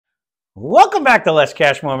Welcome back to Less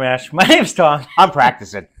Cash, More Mash. My name's Tom. I'm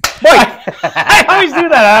practicing. Wait, I always do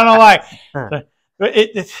that. I don't know why.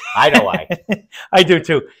 I know why. I do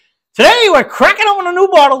too. Today we're cracking open a new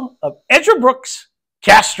bottle of Ezra Brooks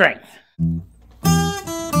Cask Strength.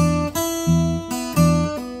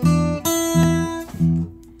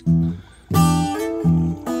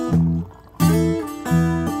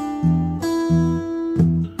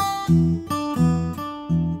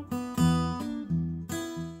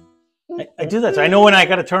 I do that, so I know when I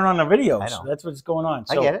got to turn on the videos. So that's what's going on.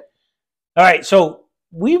 So, I get it. All right, so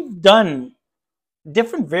we've done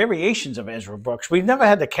different variations of Ezra Brooks. We've never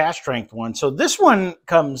had the Cask Strength one, so this one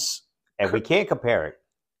comes... And we can't compare it.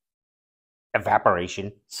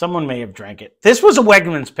 Evaporation. Someone may have drank it. This was a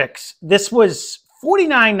Wegmans Picks. This was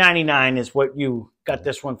 $49.99 is what you got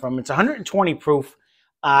this one from. It's 120 proof.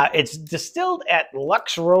 It's distilled at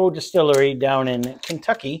Lux Row Distillery down in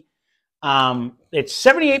Kentucky. It's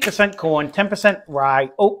 78% corn, 10% rye.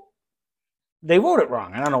 Oh, they wrote it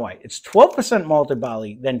wrong. I don't know why. It's 12% malted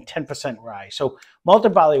barley, then 10% rye. So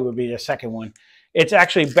malted barley would be the second one. It's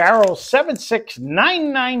actually barrel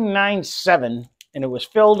 769997, and it was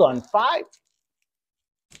filled on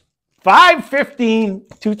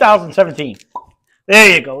 5/15/2017.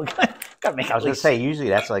 There you go. Gotta make I was going to say, usually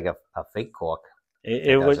that's like a fake cork.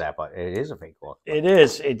 It was that, but it is a fake cork. It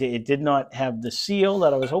is. It did not have the seal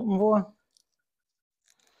that I was hoping for.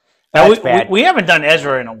 Now, we haven't done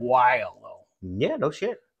Ezra in a while, though. Yeah, no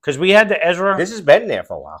shit. Because we had the Ezra. This has been there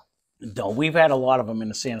for a while. No, we've had a lot of them in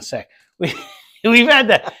the Santa Sec. We've had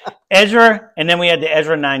the Ezra, and then we had the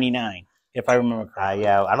Ezra 99, if I remember correctly.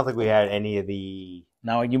 Yeah, I don't think we had any of the...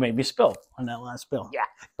 Now, you made me spill on that last spill. Yeah,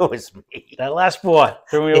 it was me. That last pour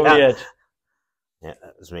threw me over the edge. Yeah,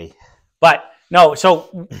 that was me. But, no,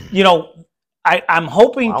 so, you know, I'm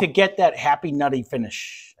hoping to get that happy nutty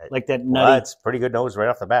finish. Like that nutty. Well, it's pretty good nose right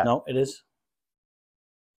off the bat. No, it is.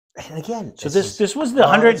 And again, so this was the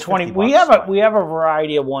 120. We have a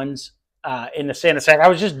variety of ones in the Santa Sec. I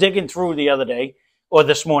was just digging through the other day, or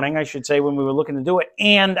this morning, I should say, when we were looking to do it,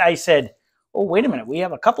 and I said, "Oh, wait a minute, we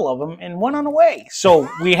have a couple of them and one on the way." So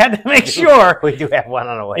we had to make sure we do have one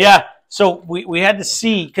on the way. Yeah, so we had to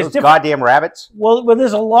see because goddamn rabbits. Well,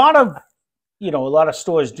 there's a lot of a lot of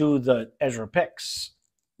stores do the Ezra Picks.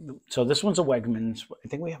 So this one's a Wegmans. I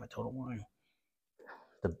think we have a Total Wine.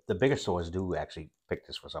 The bigger stores do actually pick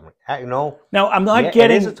this for something. You know. Now I'm not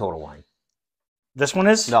getting. It is a Total Wine. This one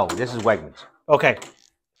is? No, this is Wegmans. Okay,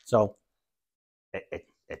 so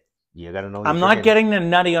you got to know. I'm not getting the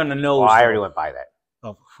nutty on the nose. Oh, I already went by that.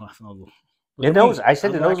 Oh, the nose. I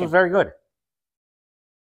said the nose was very good,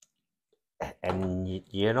 and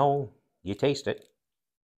you know you taste it,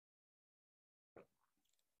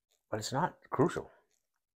 but it's not crucial.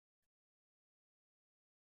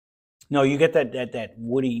 No, you get that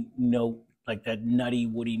woody note, like that nutty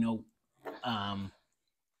woody note. I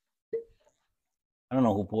don't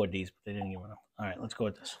know who poured these, but they didn't give it up. All right, let's go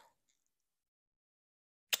with this.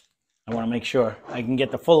 I want to make sure I can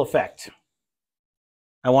get the full effect.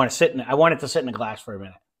 I want it to sit in a glass for a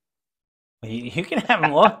minute. You can have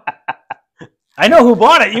more. I know who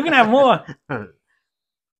bought it. You can have more.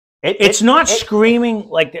 It's not screaming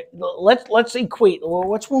like the, let's equate. Well,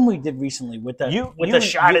 what's one we did recently with the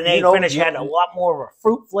Chardonnay finish had a lot more of a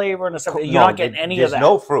fruit flavor and stuff. You're not getting any of that. There's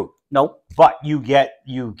no fruit. Nope. But you get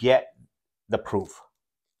the proof.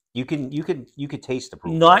 You can taste the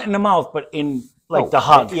proof. Not in the mouth, but in the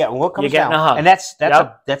hug. Yeah, what comes You're getting down, a hug. and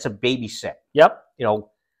that's a baby sip. Yep. You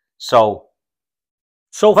know, so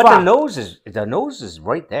far the nose is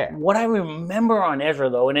right there. What I remember on Ezra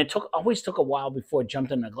though, and it always took a while before it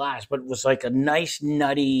jumped in the glass, but it was like a nice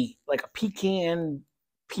nutty, like a pecan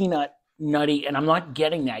peanut nutty, and I'm not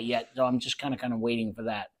getting that yet, so I'm just kind of waiting for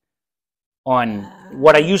that on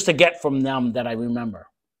what I used to get from them that I remember.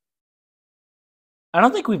 I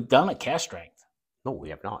don't think we've done a Cask Strength. No, we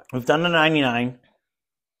have not. We've done a 99.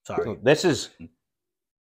 Sorry. So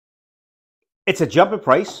it's a jump in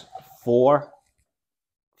price for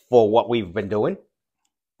what we've been doing,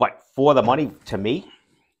 but for the money, to me,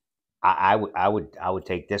 I would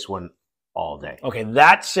take this one all day. Okay,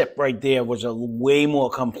 that sip right there was a way more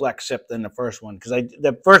complex sip than the first one, because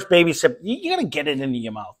the first baby sip, you got to get it into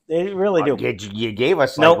your mouth. They really do. You gave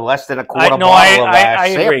us less than a quarter bottle of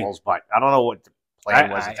samples, agree. But I don't know what the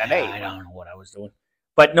plan was today. I don't know what I was doing.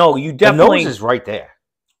 But no, you definitely... The nose is right there.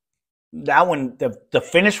 That one, the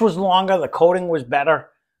finish was longer, the coating was better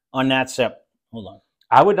on that sip. Hold on.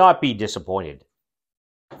 I would not be disappointed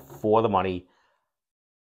for the money.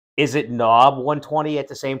 Is it knob 120 at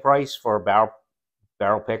the same price for a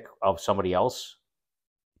barrel pick of somebody else?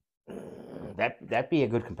 That'd be a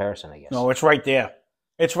good comparison, I guess. No, it's right there.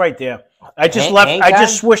 It's right there. I just Hang I time?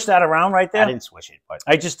 just swished that around right there. I didn't swish it, but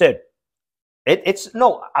I just did. it's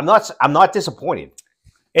no. I'm not disappointed.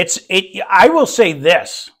 I will say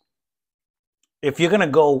this. If you're gonna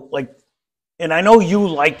go like, and I know you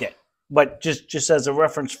liked it, but just as a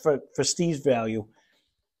reference for Steve's value,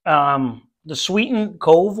 the Sweetened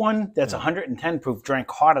Cove one that's 110 proof drank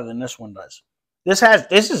hotter than this one does. This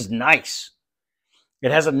is nice. It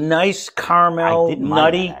has a nice caramel, I didn't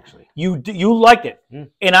nutty. mind that, actually. You liked it, Mm.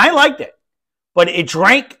 and I liked it, but it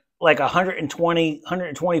drank like 120,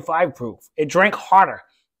 125 proof. It drank hotter.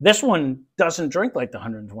 This one doesn't drink like the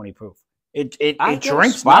 120 proof. It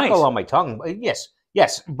drinks sparkle nice. on my tongue.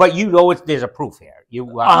 Yes, but you know there's a proof here.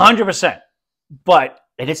 100%. But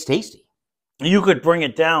and it's tasty. you could bring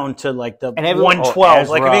it down to like the And everyone- 112.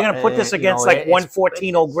 Ezra, like if you're gonna put this against like it's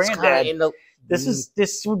 114 old kinda granddad, in the-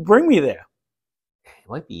 this would bring me there. It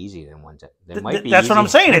might be easier than one. Might be That's what I'm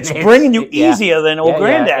easy. saying. It's bringing you Yeah. easier than old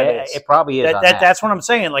granddad is. It probably is. That's what I'm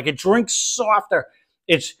saying. Like it drinks softer.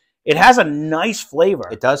 It has a nice flavor.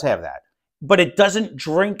 It does have that. But it doesn't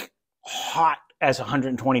drink hot as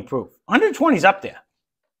 120 proof. 120 is up there.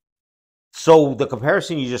 So the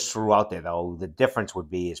comparison you just threw out there, though, the difference would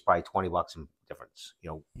be is probably $20 in difference. You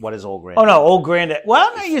know, what is old granddad? Oh no, old granddad.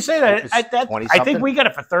 Well, no, you say that. It's I 20-something? think we got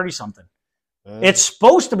it for 30 something. It's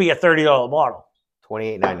supposed to be a $30 bottle.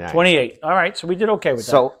 $28.99. 28. All right, so we did okay with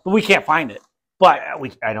So- that. But we can't find it. But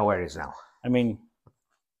I know where it is now. I mean,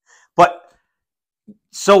 But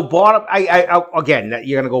so bottom, I again,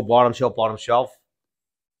 you're gonna go bottom shelf.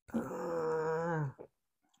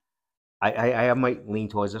 I might lean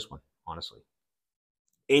towards this one, honestly.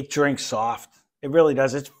 it drinks soft. It really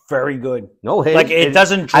does. It's very good. No, It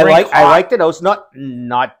doesn't drink. I hot. like the nose. Not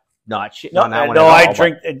shit No, on that one. no, at all, I but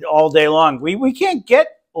drink it all day long. We can't get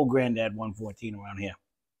old granddad 114 around here.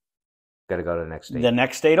 Gotta go to the next state. The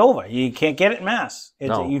next state over. You can't get it in Mass.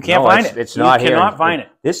 No, you can't find it. It's not you here. cannot find it.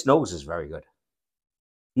 This nose is very good.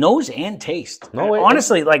 Nose and taste. No,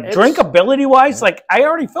 honestly, like it's- drinkability wise, like I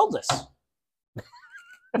already filled this.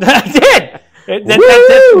 I did.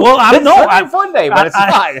 Well, It's such a fun day, but it's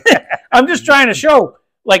not. I'm just trying to show,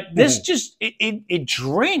 like this. Just it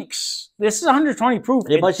drinks. This is 120 proof.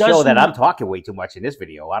 It must show that I'm talking way too much in this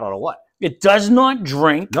video. I don't know what. It does not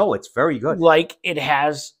drink No, it's very good. like it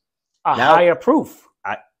has a Now- higher proof.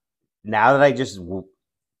 Now that I just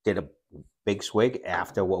did a big swig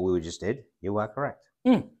after what we just did, you are correct.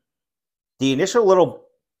 Mm. The initial little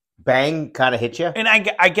bang kind of hit you. And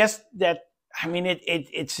I guess that, I mean,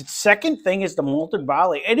 its second thing is the malted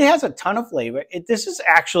barley. It has a ton of flavor. This is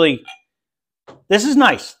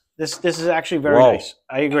nice. This is actually very Whoa. nice.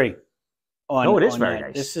 I agree. No, it is on very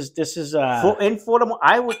that. nice. This is I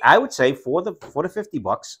would say for the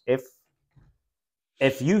 $50,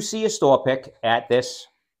 if you see a store pick at this,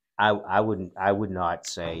 I would not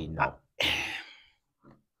say no.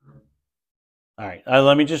 All right,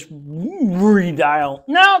 let me just redial.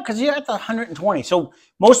 No, because you're at the 120. So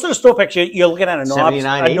most of the store picks, you're looking at a knob,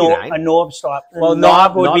 $79.89. a knob stop. Well,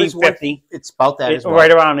 knob would be is what- 50. It's about that as well. Right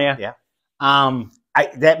around there. Yeah.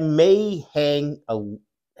 That may hang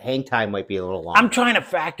time might be a little long. I'm trying to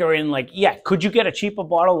factor in, like, yeah, could you get a cheaper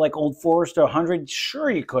bottle like Old Forester 100? Sure,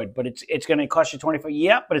 you could, but it's going to cost you 25.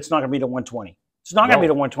 Yeah, but it's not going to be the 120. It's not going to be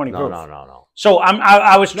the 120 proof. No. So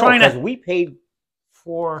I was trying because to. we paid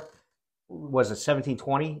for, was it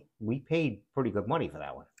 1720? We paid pretty good money for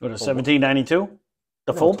that one. What, a 1792?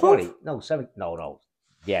 The full 20. proof? No, no.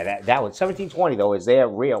 Yeah, that one. 1720 though is their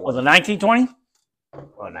real Or one. the 1920?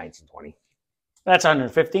 Or 1920. That's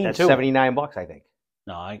 115 That's too. $79, I think.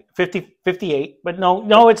 No, 58, but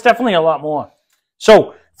no, it's definitely a lot more.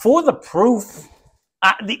 So for the proof,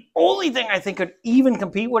 the only thing I think could even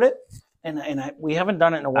compete with it, and we haven't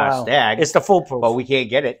done it in a while, Stag. it's the full proof. But we can't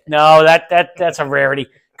get it. No, that's a rarity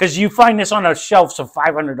because you find this on the shelves of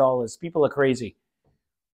 $500. People are crazy.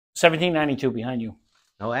 1792 behind you.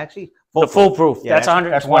 No, actually, The full proof. Yeah, that's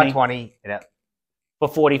 120 That's 120. Yeah. for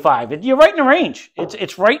 45. You're right in the range.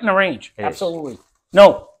 It's right in the range. It is. Absolutely.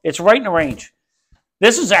 No, it's right in the range.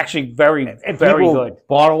 This is actually very good.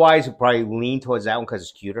 Bottle wise, would probably lean towards that one because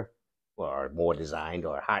it's cuter, or more designed,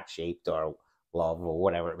 or heart shaped, or love, or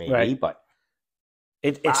whatever it may be. But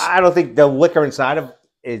It's I don't think the liquor inside of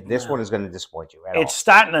this one is going to disappoint you at all. it's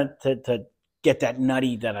starting to get that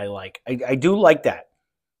nutty that I like. I do like that,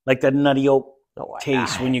 like the nutty oak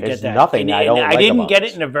taste when you There's get that. nothing I don't like didn't about get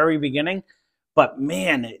this. it in the very beginning, but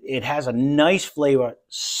man, it has a nice flavor.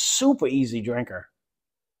 Super easy drinker.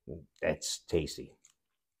 That's tasty.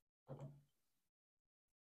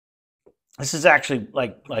 This is actually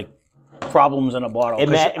like problems in a bottle. 'Cause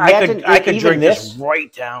Imagine I could even drink this this.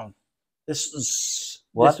 right down. This is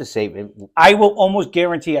We'll have to save it. I will almost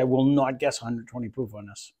guarantee I will not guess 120 proof on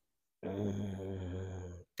this.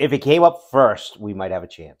 If it came up first, we might have a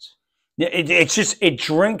chance. It's just, it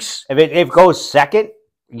drinks. If it goes second,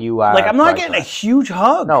 you are... Like, I'm not getting a huge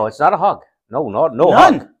hug. No, it's not a hug. No None.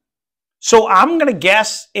 hug. So I'm going to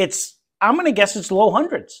guess it's low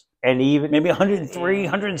hundreds. And even... Maybe 103,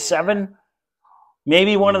 107.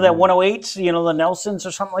 Maybe one of the 108s, you know, the Nelsons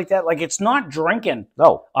or something like that. Like, it's not drinking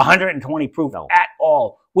 120 proof at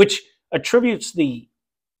all, which attributes the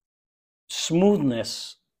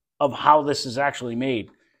smoothness of how this is actually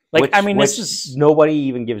made. Like, this is... Nobody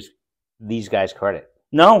even gives these guys credit.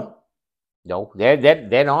 No. No,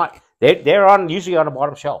 they're not. They're usually on the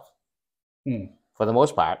bottom shelf. For the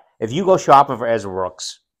most part. If you go shopping for Ezra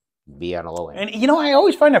Brooks, be on the low end. And, you know, I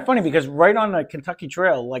always find that funny because right on the Kentucky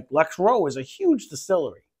Trail, like, Lex Row is a huge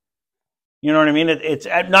distillery. You know what I mean? It's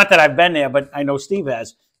not that I've been there, but I know Steve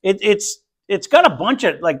has. It's got a bunch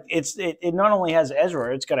of, like, it not only has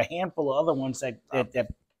Ezra, it's got a handful of other ones that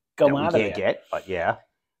come out of there. Can't get, but yeah.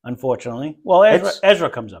 Unfortunately. Well, Ezra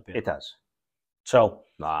comes up here. It does. So.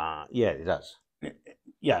 Yeah, it does.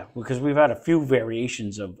 Yeah, because we've had a few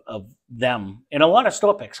variations of them. And a lot of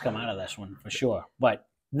store picks come out of this one, for sure. But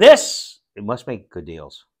this... It must make good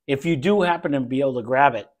deals. If you do happen to be able to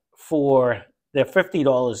grab it for the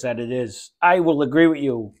 $50 that it is, I will agree with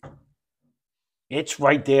you. It's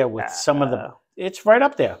right there with some of the... It's right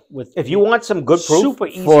up there with... If you want some good proof super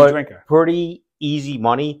easy for drinker. Pretty easy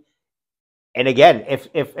money, and again,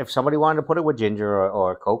 if somebody wanted to put it with ginger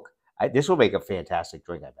or Coke, this will make a fantastic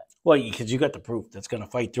drink, I bet. Well, because you got the proof that's going to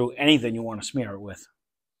fight through anything you want to smear it with.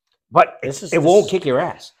 But it won't kick your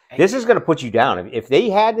ass. This is going to put you down. If they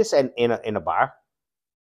had this in a bar,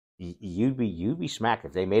 you'd be smacked.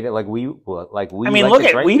 If they made it like we. I mean, look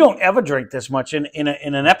at we don't ever drink this much in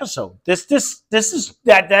an episode. This is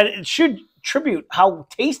that it should tribute how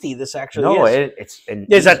tasty this actually is.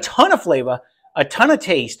 There's a ton of flavor, a ton of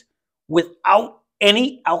taste, without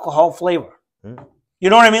any alcohol flavor. You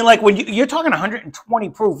know what I mean? Like when you're talking 120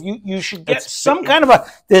 proof, you should get some kind of a.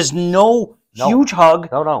 There's no huge hug.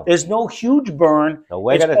 No. There's no huge burn.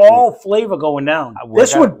 It's all flavor going down.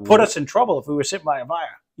 This would put us in trouble if we were sitting by a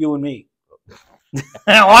fire, you and me.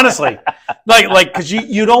 Honestly, like because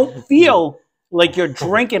you don't feel like you're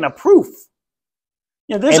drinking a proof.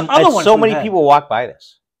 You know, there's other ones. So many people walk by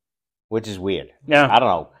this, which is weird. Yeah, I don't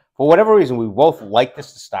know. For whatever reason, we both like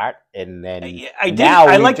this to start, and then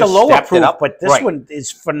I like the lower proof, but this one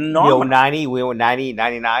is phenomenal. 90, we went 90,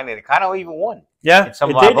 99, and it kind of even won. Yeah, in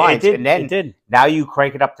some of our blinds. And then now you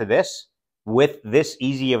crank it up to this with this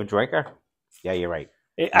easy of a drinker. Yeah, you're right.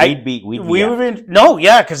 We'd be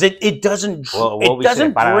because it doesn't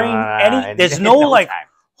bring any. There's no like.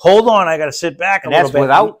 Hold on, I got to sit back a little bit. That's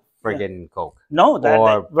without friggin' Coke. No,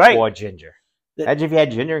 or ginger. Imagine if you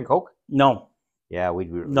had ginger and Coke. No. Yeah,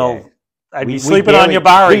 I'd be sleeping on your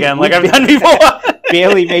bar again like I've done before.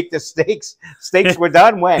 Barely make the steaks. Steaks were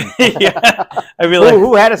done when? Yeah. I'd be like,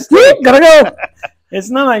 who had a steak? Gotta go. It's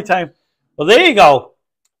not nighttime. Well, there you go.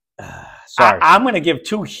 Sorry. I'm going to give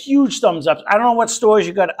 2 huge thumbs ups. I don't know what stores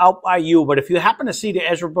you got out by you, but if you happen to see the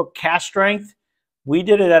Ezra Brook Cask Strength, we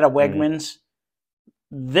did it at a Wegmans.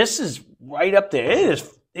 This is right up there.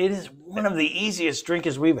 It is one of the easiest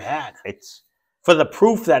drinkers we've had. It's for the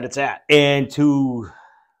proof that it's at. And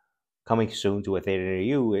coming soon to a theater near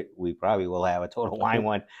you, we probably will have a Total Wine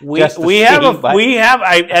one. As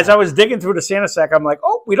I was digging through the Santa Sack, I'm like,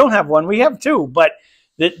 oh, we don't have one. We have 2, but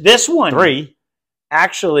this one, 3,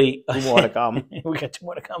 actually, 2 more to come. We got 2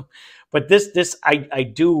 more to come. But this, I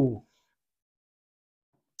do.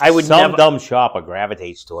 I would Some dumb shopper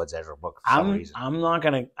gravitates towards Ezra Brook for some reason. I'm not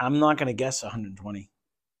gonna guess 120.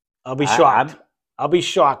 I'll be shocked. I'll be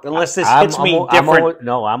shocked unless this hits me different.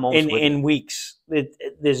 I'm in weeks.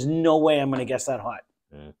 There's no way I'm going to guess that hot.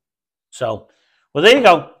 So, well, there you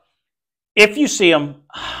go. If you see them,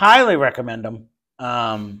 highly recommend them.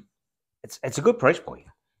 It's a good price point.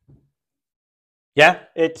 Yeah,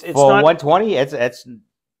 it's for not 120. It's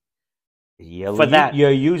for that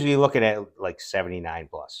you're usually looking at like 79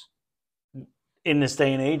 plus. In this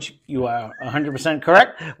day and age, you are 100%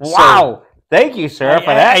 correct. Wow. Thank you, sir, for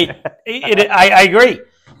that. I agree.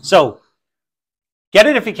 So, get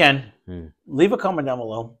it if you can. Leave a comment down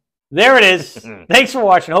below. There it is. Thanks for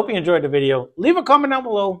watching. Hope you enjoyed the video. Leave a comment down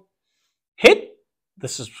below. Hit the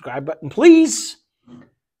subscribe button, please.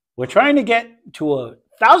 We're trying to get to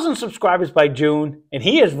 1,000 subscribers by June, and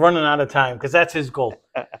he is running out of time because that's his goal.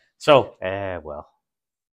 So,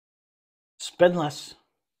 spend less,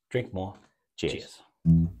 drink more. Cheers.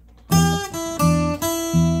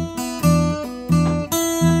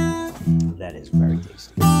 That is very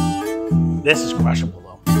tasty. This is crushable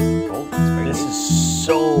though. Oh, this is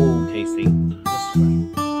so tasty.